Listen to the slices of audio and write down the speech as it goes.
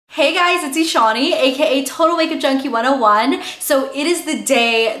Hey guys, it's Ishani, aka Total Makeup Junkie 101. So it is the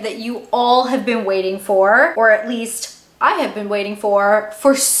day that you all have been waiting for, or at least I have been waiting for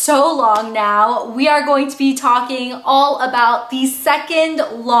so long now. We are going to be talking all about the second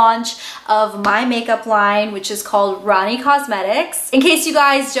launch of my makeup line, which is called Rani Cosmetics. In case you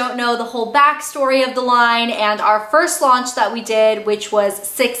guys don't know the whole backstory of the line and our first launch that we did, which was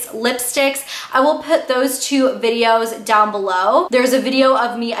 6 lipsticks, I will put those 2 videos down below. There's a video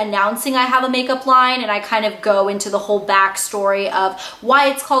of me announcing I have a makeup line, and I kind of go into the whole backstory of why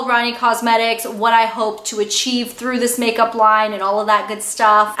it's called Rani Cosmetics, what I hope to achieve through this makeup line and all of that good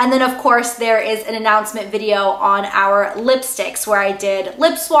stuff. And then of course there is an announcement video on our lipsticks where I did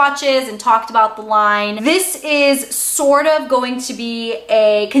lip swatches and talked about the line. This is sort of going to be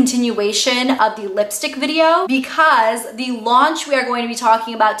a continuation of the lipstick video because the launch we are going to be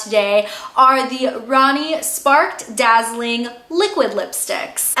talking about today are the Rani Sparked Dazzling liquid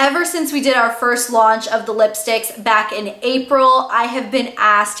lipsticks. Ever since we did our first launch of the lipsticks back in April, I have been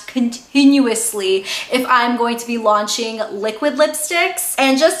asked continuously if I'm going to be launching liquid lipsticks.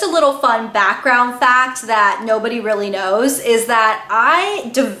 And just a little fun background fact that nobody really knows is that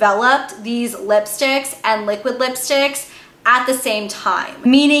I developed these lipsticks and liquid lipsticks at the same time,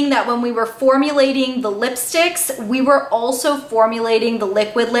 meaning that when we were formulating the lipsticks, we were also formulating the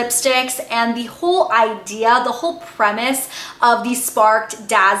liquid lipsticks, and the whole idea, the whole premise of the Sparked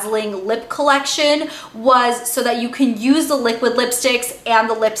Dazzling lip collection was so that you can use the liquid lipsticks and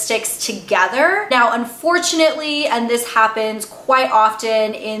the lipsticks together. Now, unfortunately, and this happens quite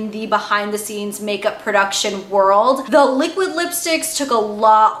often in the behind the scenes makeup production world, the liquid lipsticks took a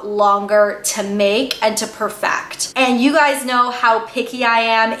lot longer to make and to perfect. And you guys know how picky I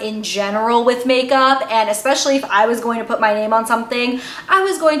am in general with makeup, and especially if I was going to put my name on something, I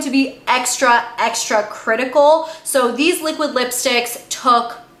was going to be extra critical. So these liquid lipsticks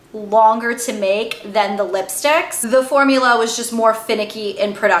took longer to make than the lipsticks. The formula was just more finicky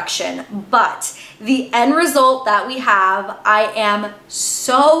in production, but the end result that we have, I am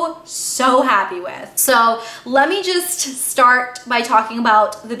so happy with. So let me just start by talking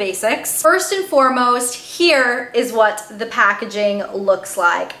about the basics. First and foremost, here is what the packaging looks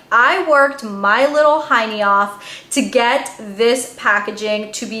like. I worked my little hiney off to get this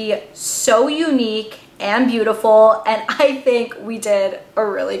packaging to be so unique and beautiful, and I think we did a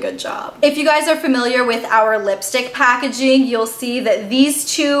really good job. If you guys are familiar with our lipstick packaging, you'll see that these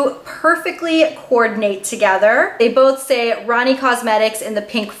 2 perfectly coordinate together. They both say Rani Cosmetics in the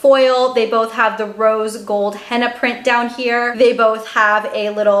pink foil. They both have the rose gold henna print down here. They both have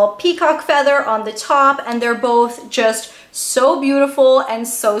a little peacock feather on the top, and they're both just so beautiful and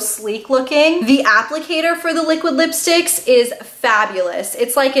so sleek looking. The applicator for the liquid lipsticks is fabulous.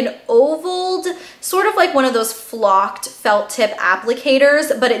 It's like an ovaled, sort of like one of those flocked felt tip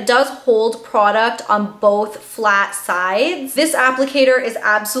applicators, but it does hold product on both flat sides. This applicator is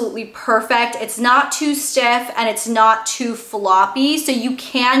absolutely perfect. It's not too stiff and it's not too floppy, so you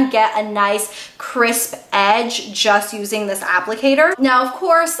can get a nice crisp edge just using this applicator. Now, of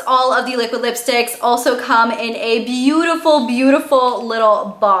course, all of the liquid lipsticks also come in a beautiful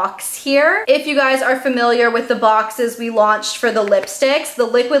little box here. If you guys are familiar with the boxes we launched for the lipsticks, the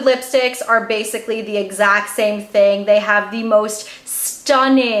liquid lipsticks are basically the exact same thing. They have the most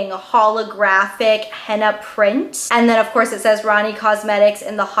stunning holographic henna print, and then of course it says Rani Cosmetics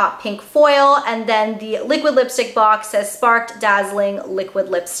in the hot pink foil, and then the liquid lipstick box says Sparked Dazzling liquid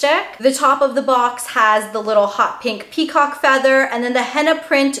lipstick. The top of the box has the little hot pink peacock feather, and then the henna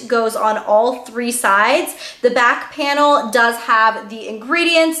print goes on all 3 sides. The back panel does have the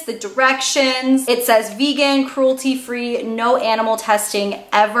ingredients, the directions. It says vegan, cruelty-free, no animal testing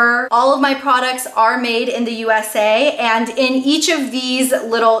ever. All of my products are made in the USA, and in each of these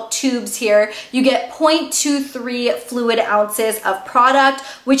little tubes here, you get 0.23 fluid ounces of product,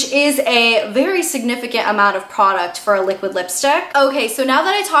 which is a very significant amount of product for a liquid lipstick. Okay, so now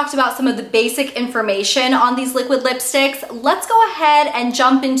that I talked about some of the basic information on these liquid lipsticks, let's go ahead and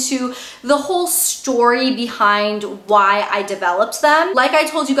jump into the whole story behind why I developed them. Like I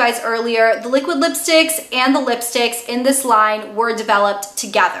told you guys earlier, the liquid lipsticks and the lipsticks in this line were developed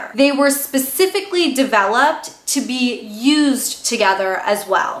together. They were specifically developed to be used together as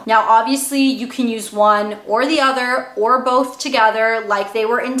well. Now, obviously, you can use one or the other or both together like they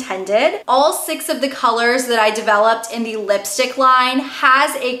were intended. All 6 of the colors that I developed in the lipstick line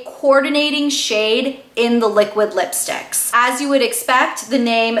has a coordinating shade in the liquid lipsticks. As you would expect, the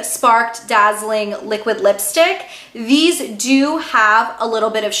name Sparked Dazzling Liquid Lipstick, these do have a little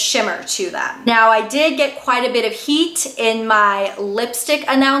bit of shimmer to them. Now, I did get quite a bit of heat in my lipstick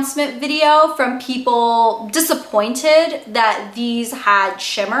announcement video from people disappointed disappointed that these had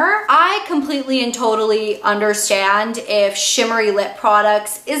shimmer. I completely and totally understand if shimmery lip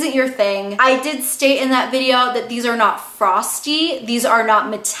products isn't your thing. I did state in that video that these are not frosty, these are not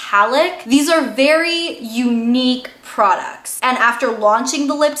metallic, these are very unique products. And after launching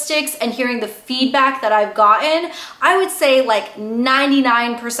the lipsticks and hearing the feedback that I've gotten, I would say like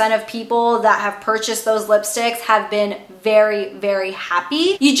 99% of people that have purchased those lipsticks have been very, very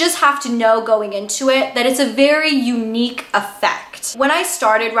happy. You just have to know going into it that it's a very unique effect. When I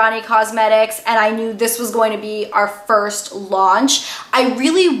started Rani Cosmetics and I knew this was going to be our first launch, I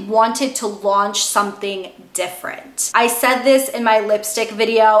really wanted to launch something different. I said this in my lipstick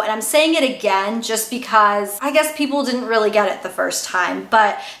video and I'm saying it again just because I guess people didn't really get it the first time,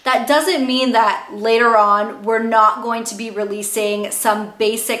 but that doesn't mean that later on we're not going to be releasing some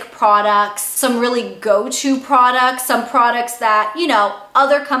basic products, some really go-to products, some products that, you know,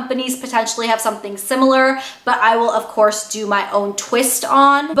 other companies potentially have something similar, but I will of course do my own twist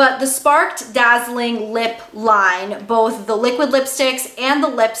on. But the Sparked Dazzling Lip line, both the liquid lipsticks and the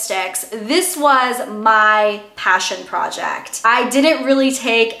lipsticks, this was my passion project. I didn't really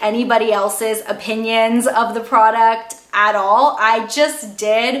take anybody else's opinions of the product at all. I just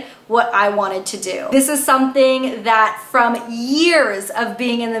did what I wanted to do. This is something that from years of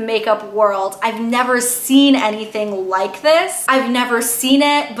being in the makeup world, I've never seen anything like this. I've never seen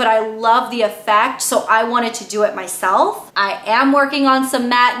it, but I love the effect, so I wanted to do it myself. I am working on some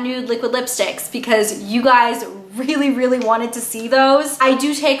matte nude liquid lipsticks because you guys really wanted to see those. I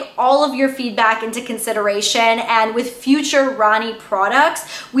do take all of your feedback into consideration, and with future Rani products,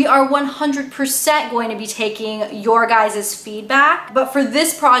 we are 100% going to be taking your guys' feedback. But for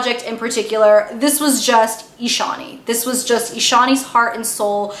this project in particular, this was just Ishani. This was just Ishani's heart and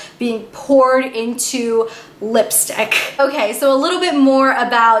soul being poured into lipstick. Okay, so a little bit more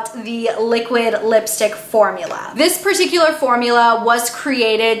about the liquid lipstick formula. This particular formula was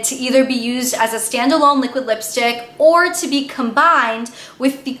created to either be used as a standalone liquid lipstick or to be combined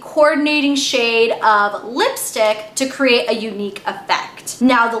with the coordinating shade of lipstick to create a unique effect.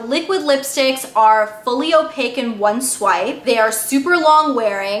 Now, the liquid lipsticks are fully opaque in one swipe. They are super long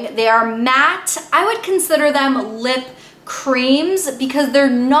wearing. They are matte. I would consider them lip creams because they're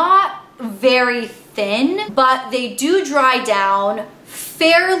not very thin, but they do dry down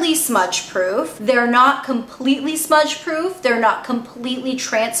fairly smudge proof. They're not completely smudge proof. They're not completely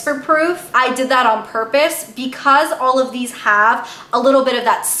transfer proof. I did that on purpose because all of these have a little bit of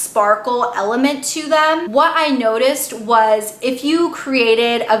that sparkle element to them. What I noticed was if you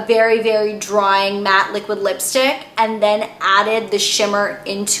created a very drying matte liquid lipstick and then added the shimmer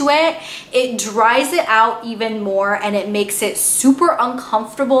into it, it dries it out even more and it makes it super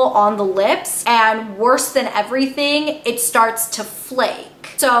uncomfortable on the lips, and worse than everything, it starts to flake.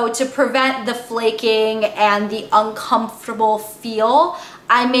 So to prevent the flaking and the uncomfortable feel,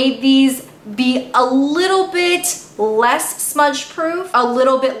 I made these be a little bit less smudge proof, a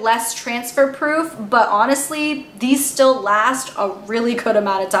little bit less transfer proof, but honestly, these still last a really good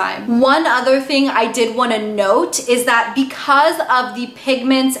amount of time. One other thing I did want to note is that because of the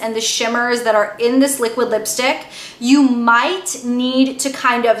pigments and the shimmers that are in this liquid lipstick, you might need to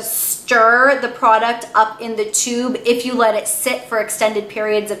kind of stir the product up in the tube if you let it sit for extended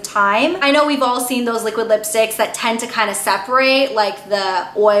periods of time. I know we've all seen those liquid lipsticks that tend to kind of separate, like the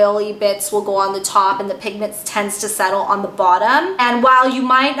oily bits will go on the top and the pigments tends to settle on the bottom. And while you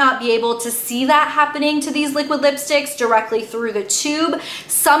might not be able to see that happening to these liquid lipsticks directly through the tube,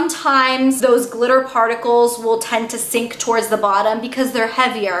 sometimes those glitter particles will tend to sink towards the bottom because they're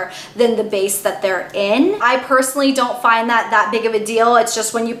heavier than the base that they're in. I personally don't find that big of a deal. It's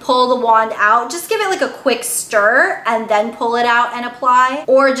just when you pull the wand out, just give it like a quick stir and then pull it out and apply,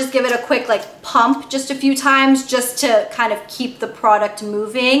 or just give it a quick like pump just a few times just to kind of keep the product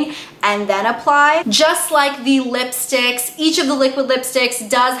moving and then apply. Just like the lipsticks, each of the liquid lipsticks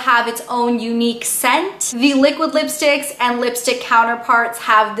does have its own unique scent. The liquid lipsticks and lipstick counterparts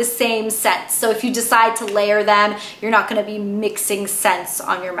have the same scent. So if you decide to layer them, you're not gonna be mixing scents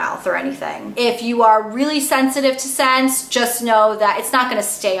on your mouth or anything. If you are really sensitive to scents, just know that it's not gonna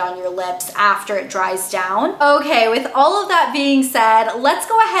stay on your lips after it dries down. Okay, with all of that being said, let's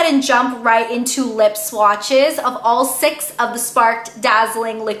go ahead and jump right into lip swatches of all 6 of the Sparked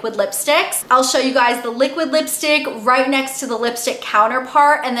Dazzling liquid lipsticks. I'll show you guys the liquid lipstick lipstick right next to the lipstick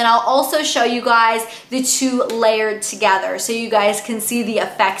counterpart, and then I'll also show you guys the two layered together so you guys can see the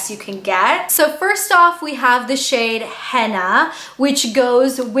effects you can get. So first off, we have the shade Henna, which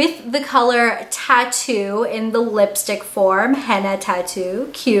goes with the color Tattoo in the lipstick form. Henna Tattoo,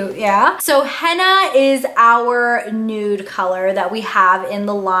 cute, yeah? So Henna is our nude color that we have in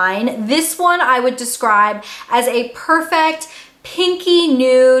the line. This one I would describe as a perfect pinky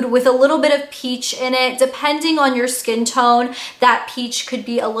nude with a little bit of peach in it. Depending on your skin tone, that peach could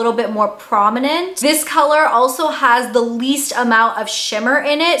be a little bit more prominent. This color also has the least amount of shimmer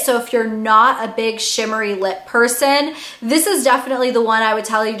in it, so if you're not a big shimmery lip person, this is definitely the one I would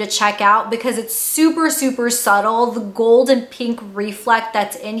tell you to check out because it's super, super subtle. The gold and pink reflect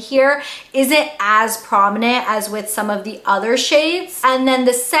that's in here isn't as prominent as with some of the other shades. And then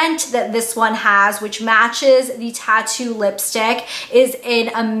the scent that this one has, which matches the Tattoo lipstick, is an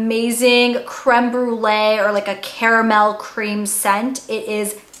amazing creme brulee or like a caramel cream scent. It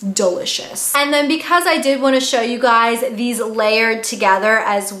is delicious. And then because I did want to show you guys these layered together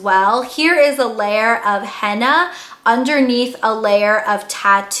as well, here is a layer of Henna underneath a layer of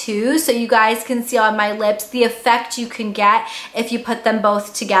Tattoo, so you guys can see on my lips the effect you can get if you put them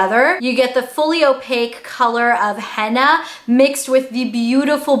both together. You get the fully opaque color of Henna mixed with the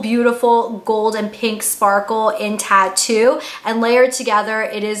beautiful, beautiful gold and pink sparkle in Tattoo, and layered together,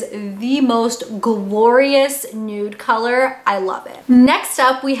 it is the most glorious nude color. I love it. Next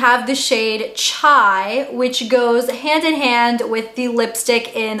up, we have the shade Chai, which goes hand in hand with the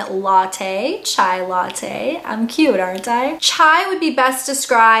lipstick in Latte, Chai Latte. I'm cute, aren't I? Chai would be best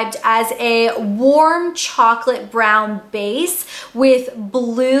described as a warm chocolate brown base with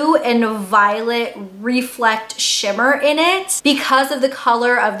blue and violet reflect shimmer in it. Because of the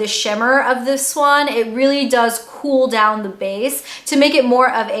color of the shimmer of this one, it really does cool down the base to make it more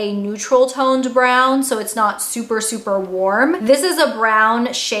of a neutral toned brown, so it's not super, super warm. This is a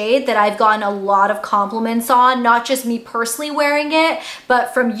brown shade that I've gotten a lot of compliments on, not just me personally wearing it,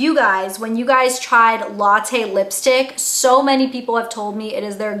 but from you guys. When you guys tried Latte lipstick, so many people have told me it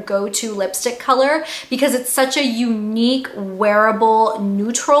is their go-to lipstick color because it's such a unique, wearable,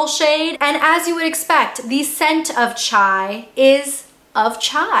 neutral shade. And as you would expect, the scent of Chai is of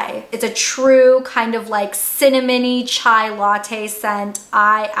chai. It's a true kind of like cinnamony chai latte scent.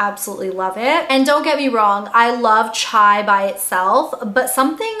 I absolutely love it. And don't get me wrong, I love chai by itself, but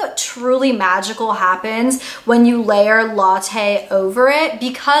something truly magical happens when you layer latte over it,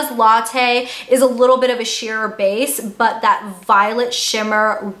 because latte is a little bit of a sheerer base, but that violet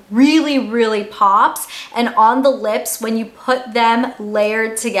shimmer really, really pops. And on the lips, when you put them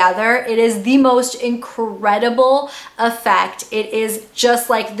layered together, it is the most incredible effect. It is just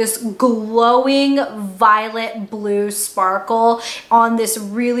like this glowing violet blue sparkle on this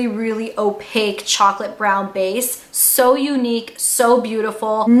really, really opaque chocolate brown base. So unique, so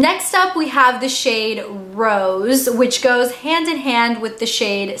beautiful. Next up, we have the shade Rose, which goes hand in hand with the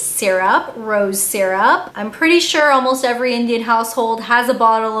shade Syrup, Rose Syrup. I'm pretty sure almost every Indian household has a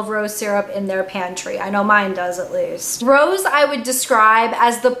bottle of rose syrup in their pantry. I know mine does, at least. Rose I would describe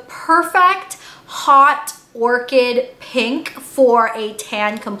as the perfect hot orchid pink for a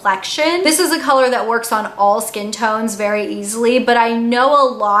tan complexion. This is a color that works on all skin tones very easily, but I know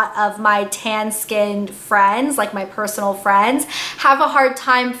a lot of my tan skinned friends, like my personal friends, have a hard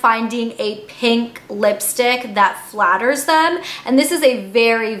time finding a pink lipstick that flatters them. And this is a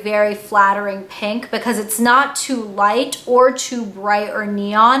very, very flattering pink because it's not too light or too bright or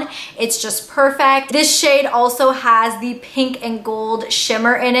neon. It's just perfect. This shade also has the pink and gold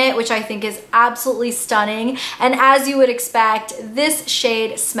shimmer in it, which I think is absolutely stunning. And as you would expect, this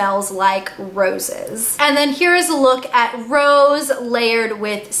shade smells like roses. And then here is a look at Rose layered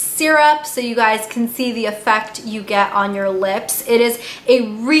with Syrup, so you guys can see the effect you get on your lips. It is a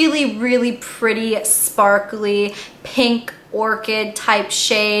really, really pretty, sparkly pink orchid type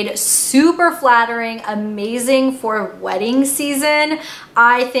shade, super flattering, amazing for wedding season.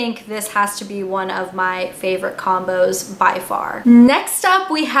 I think this has to be one of my favorite combos by far. Next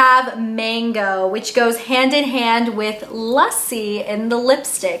up, we have Mango, which goes hand in hand with Lassi in the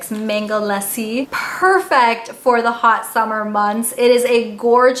lipsticks. Mango Lassi, perfect for the hot summer months. It is a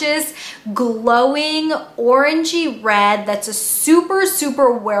gorgeous, glowing, orangey red that's a super,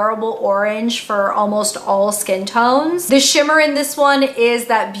 super wearable orange for almost all skin tones. The shimmer in this one is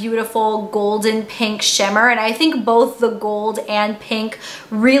that beautiful golden pink shimmer, and I think both the gold and pink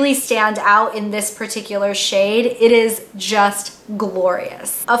really stand out in this particular shade. It is just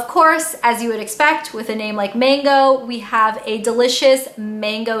glorious. Of course, as you would expect with a name like Mango, we have a delicious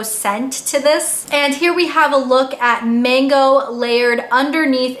mango scent to this. And here we have a look at Mango layered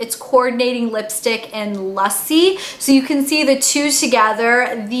underneath its coordinating lipstick in Lassi. So you can see the two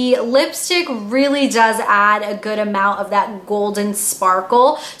together. The lipstick really does add a good amount of that golden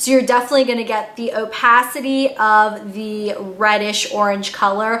sparkle. So you're definitely going to get the opacity of the reddish orange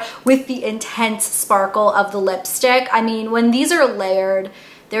color with the intense sparkle of the lipstick. I mean, when these are layered,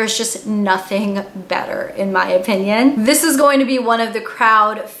 there's just nothing better in my opinion. This is going to be one of the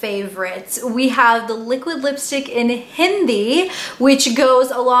crowd favorites. We have the liquid lipstick in Hindi, which goes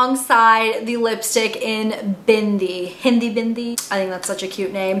alongside the lipstick in Bindi. Bindi. I think that's such a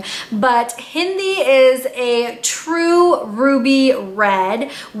cute name. But Hindi is a true ruby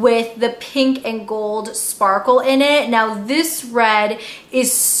red with the pink and gold sparkle in it. Now this red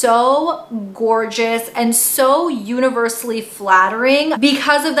is so gorgeous and so universally flattering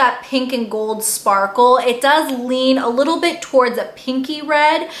because of that pink and gold sparkle. It does lean a little bit towards a pinky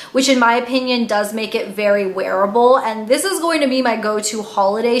red, which in my opinion does make it very wearable. And this is going to be my go-to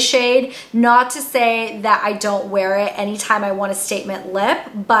holiday shade. Not to say that I don't wear it anytime I want a statement lip,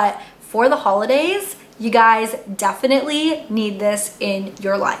 but for the holidays, you guys definitely need this in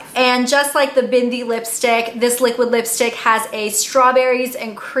your life. And just like the Bindi lipstick, this liquid lipstick has a strawberries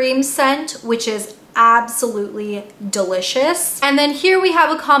and cream scent, which is absolutely delicious. And then here we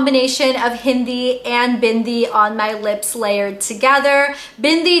have a combination of Hindi and Bindi on my lips layered together.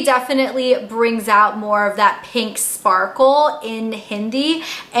 Bindi definitely brings out more of that pink sparkle in Hindi.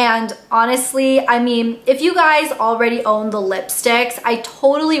 And honestly, I mean, if you guys already own the lipsticks, I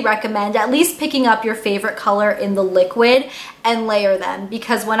totally recommend at least picking up your favorite color in the liquid and layer them,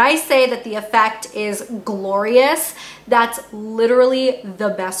 because when I say that the effect is glorious, that's literally the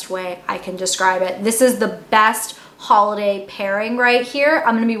best way I can describe it. This is the best holiday pairing right here.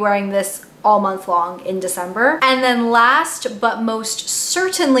 I'm gonna be wearing this all month long in December. And then last but most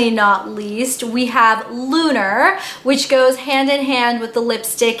certainly not least, we have Lunar, which goes hand in hand with the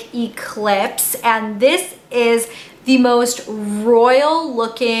lipstick Eclipse. And this is the most royal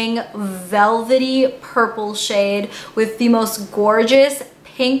looking velvety purple shade with the most gorgeous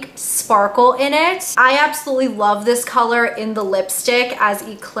pink sparkle in it. I absolutely love this color in the lipstick as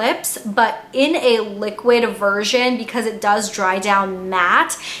Eclipse, but in a liquid version, because it does dry down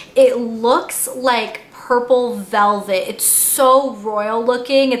matte, it looks like purple velvet. It's so royal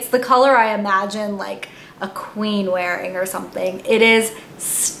looking. It's the color I imagine like a queen wearing or something. It is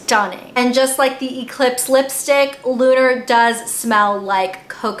stunning. And just like the Eclipse lipstick, Lunar does smell like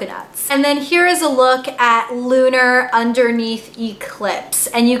coconuts. And then here is a look at Lunar underneath Eclipse.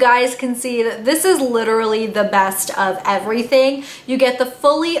 And you guys can see that this is literally the best of everything. You get the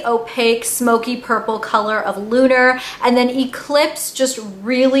fully opaque smoky purple color of Lunar, and then Eclipse just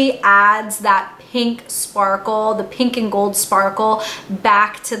really adds that pink sparkle, the pink and gold sparkle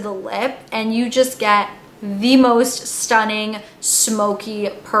back to the lip, and you just get the most stunning smoky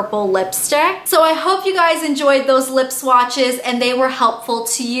purple lipstick. So I hope you guys enjoyed those lip swatches and they were helpful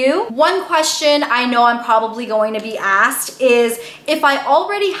to you. One question I know I'm probably going to be asked is, if I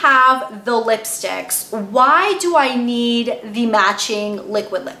already have the lipsticks, why do I need the matching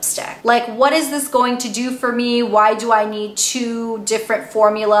liquid lipstick? Like, what is this going to do for me? Why do I need two different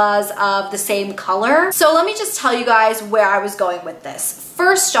formulas of the same color? So let me just tell you guys where I was going with this.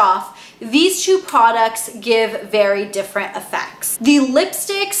 First off, these two products give very different effects. The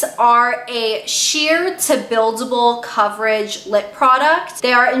lipsticks are a sheer to buildable coverage lip product.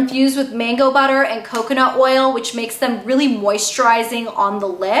 They are infused with mango butter and coconut oil, which makes them really moisturizing on the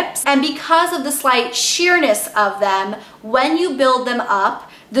lips. And because of the slight sheerness of them, when you build them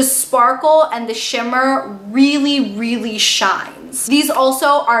up, the sparkle and the shimmer really shines. These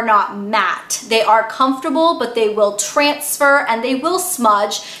also are not matte. They are comfortable, but they will transfer and they will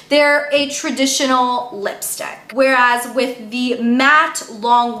smudge. They're a traditional lipstick. Whereas with the matte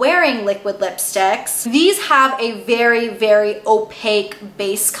long wearing liquid lipsticks, these have a very opaque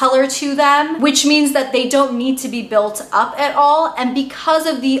base color to them, which means that they don't need to be built up at all. And because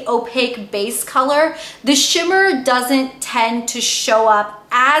of the opaque base color, the shimmer doesn't tend to show up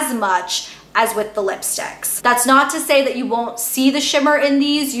as much as with the lipsticks. That's not to say that you won't see the shimmer in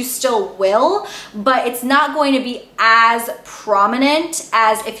these, you still will, but it's not going to be as prominent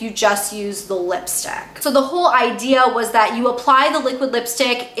as if you just use the lipstick. So the whole idea was that you apply the liquid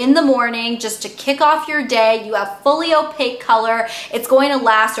lipstick in the morning just to kick off your day. You have fully opaque color. It's going to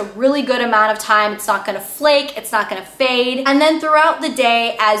last a really good amount of time. It's not going to flake, it's not going to fade. And then throughout the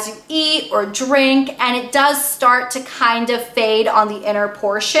day, as you eat or drink, and it does start to kind of fade on the inner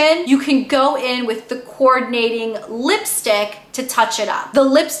portion, you can go in with the coordinating lipstick to touch it up. The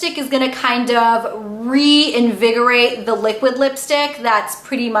lipstick is gonna kind of reinvigorate the liquid lipstick that's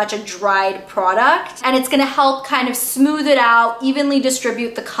pretty much a dried product, and it's gonna help kind of smooth it out, evenly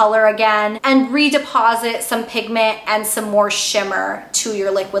distribute the color again, and redeposit some pigment and some more shimmer to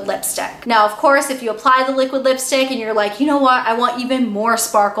your liquid lipstick. Now, of course, if you apply the liquid lipstick and you're like, you know what, I want even more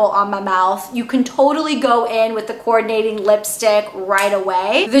sparkle on my mouth, you can totally go in with the coordinating lipstick right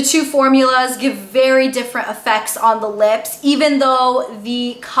away. The two formulas give very different effects on the lips, even though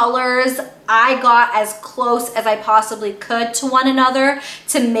the colors I got as close as I possibly could to one another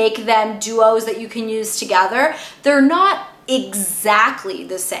to make them duos that you can use together. They're not exactly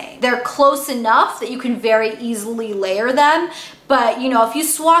the same. They're close enough that you can very easily layer them, but you know, if you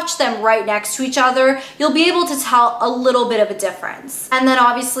swatch them right next to each other, you'll be able to tell a little bit of a difference. And then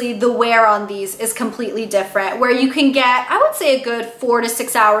obviously the wear on these is completely different, where you can get, I would say, a good 4 to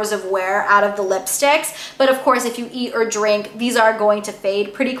 6 hours of wear out of the lipsticks. But of course, if you eat or drink, these are going to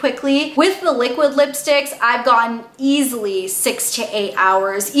fade pretty quickly. With the liquid lipsticks, I've gotten easily 6 to 8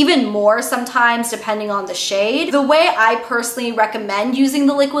 hours, even more sometimes depending on the shade. The way I personally recommend using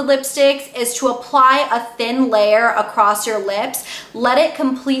the liquid lipsticks is to apply a thin layer across your lips, let it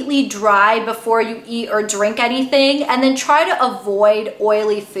completely dry before you eat or drink anything, and then try to avoid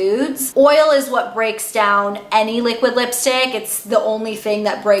oily foods. Oil is what breaks down any liquid lipstick. It's the only thing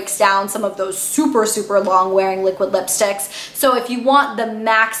that breaks down some of those super long wearing liquid lipsticks. So if you want the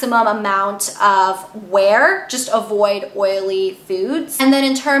maximum amount of wear, just avoid oily foods. And then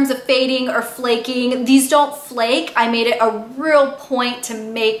in terms of fading or flaking, these don't flake. I made it a real point to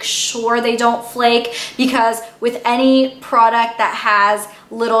make sure they don't flake, because with any product that has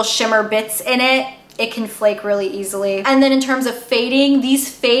little shimmer bits in it, it can flake really easily. And then in terms of fading,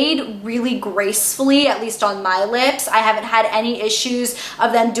 these fade really gracefully, at least on my lips. I haven't had any issues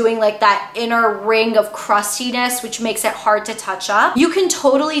of them doing like that inner ring of crustiness, which makes it hard to touch up. You can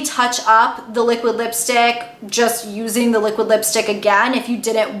totally touch up the liquid lipstick just using the liquid lipstick again if you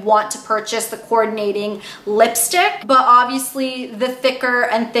didn't want to purchase the coordinating lipstick. But obviously, the thicker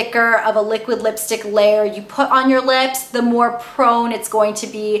and thicker of a liquid lipstick layer you put on your lips, the more prone it's going to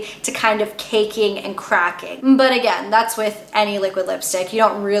be to kind of caking and cracking. But again, that's with any liquid lipstick. You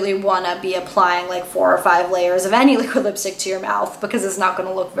don't really want to be applying like 4 or 5 layers of any liquid lipstick to your mouth, because it's not going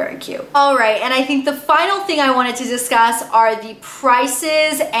to look very cute. All right, and I think the final thing I wanted to discuss are the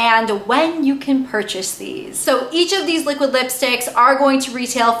prices and when you can purchase these. So each of these liquid lipsticks are going to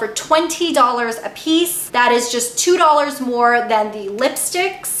retail for $20 a piece. That is just $2 more than the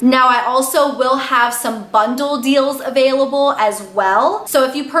lipsticks. Now, I also will have some bundle deals available as well. So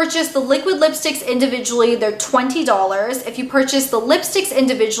if you purchase the liquid lipsticks individually, they're $20. If you purchase the lipsticks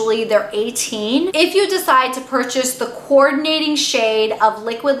individually, they're $18. If you decide to purchase the coordinating shade of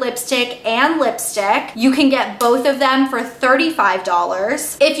liquid lipstick and lipstick, you can get both of them for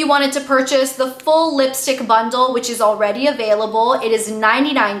 $35. If you wanted to purchase the full lipstick bundle, which is already available, it is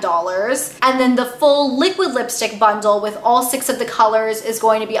 $99. And then the full liquid lipstick bundle with all 6 of the colors is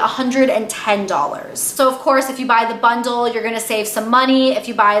going to be $110. So of course, if you buy the bundle, you're gonna save some money. If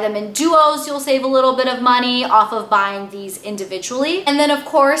you buy them in duos, you'll save a little bit of money off of buying these individually. And then of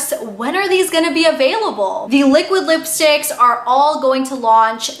course, when are these gonna be available? The liquid lipsticks are all going to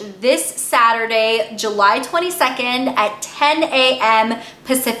launch this Saturday, July 22nd at 10 a.m.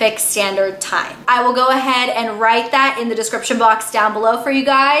 Pacific Standard Time. I will go ahead and write that in the description box down below for you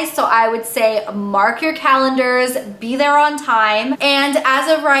guys. So I would say mark your calendars, be there on time. And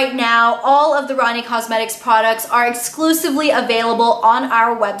as of right now, all of the Rani Cosmetics products are exclusively available on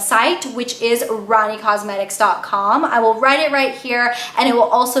our website, which is ranicosmetics.com. I will write it right here, and it will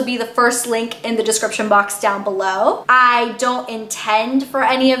also be the first link in the description box down below. I don't intend for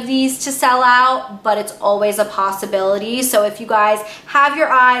any of these to sell out, but it's always a possibility. So if you guys have your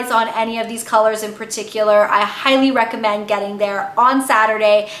eyes on any of these colors in particular, I highly recommend getting there on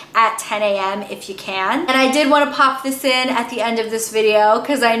Saturday at 10 a.m. if you can. And I did want to pop this in at the end of this video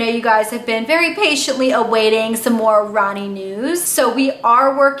because I know you guys have been very patiently awaiting some more Rani news. So we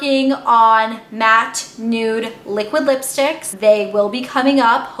are working on matte nude liquid lipsticks. They will be coming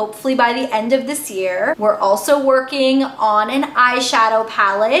up hopefully by the end of this year. We're also working on an eyeshadow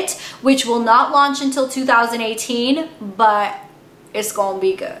palette, which will not launch until 2018, but it's gonna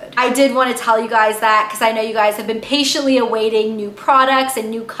be good. I did want to tell you guys that because I know you guys have been patiently awaiting new products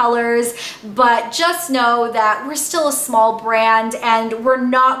and new colors, but just know that we're still a small brand and we're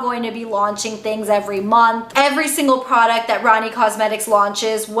not going to be launching things every month. Every single product that Rani Cosmetics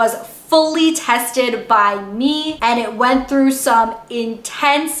launches was fully tested by me, and it went through some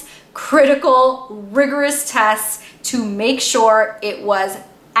intense, critical, rigorous tests to make sure it was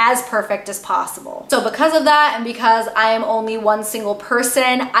as perfect as possible. So because of that, and because I am only one single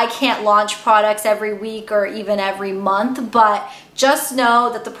person, I can't launch products every week or even every month, but just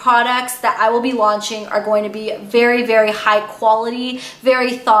know that the products that I will be launching are going to be very, very high quality,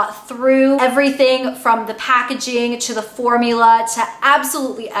 very thought through. Everything from the packaging to the formula to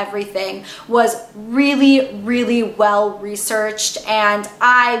absolutely everything was really, really well researched, and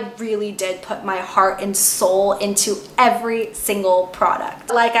I really did put my heart and soul into every single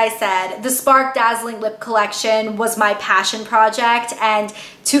product. Like I said, the Spark Dazzling Lip Collection was my passion project, and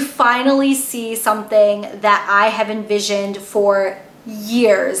to finally see something that I have envisioned for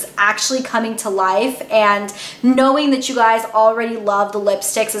years actually coming to life, and knowing that you guys already love the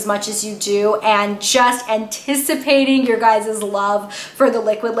lipsticks as much as you do, and just anticipating your guys' love for the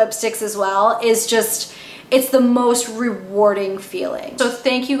liquid lipsticks as well is just, it's the most rewarding feeling. So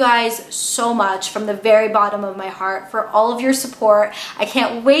thank you guys so much from the very bottom of my heart for all of your support. I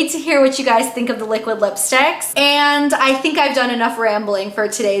can't wait to hear what you guys think of the liquid lipsticks. And I think I've done enough rambling for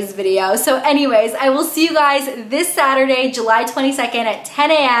today's video. So anyways, I will see you guys this Saturday, July 22nd at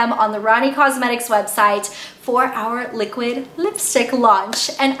 10 a.m. on the Rani Cosmetics website for our liquid lipstick launch.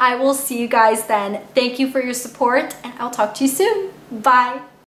 And I will see you guys then. Thank you for your support, and I'll talk to you soon. Bye.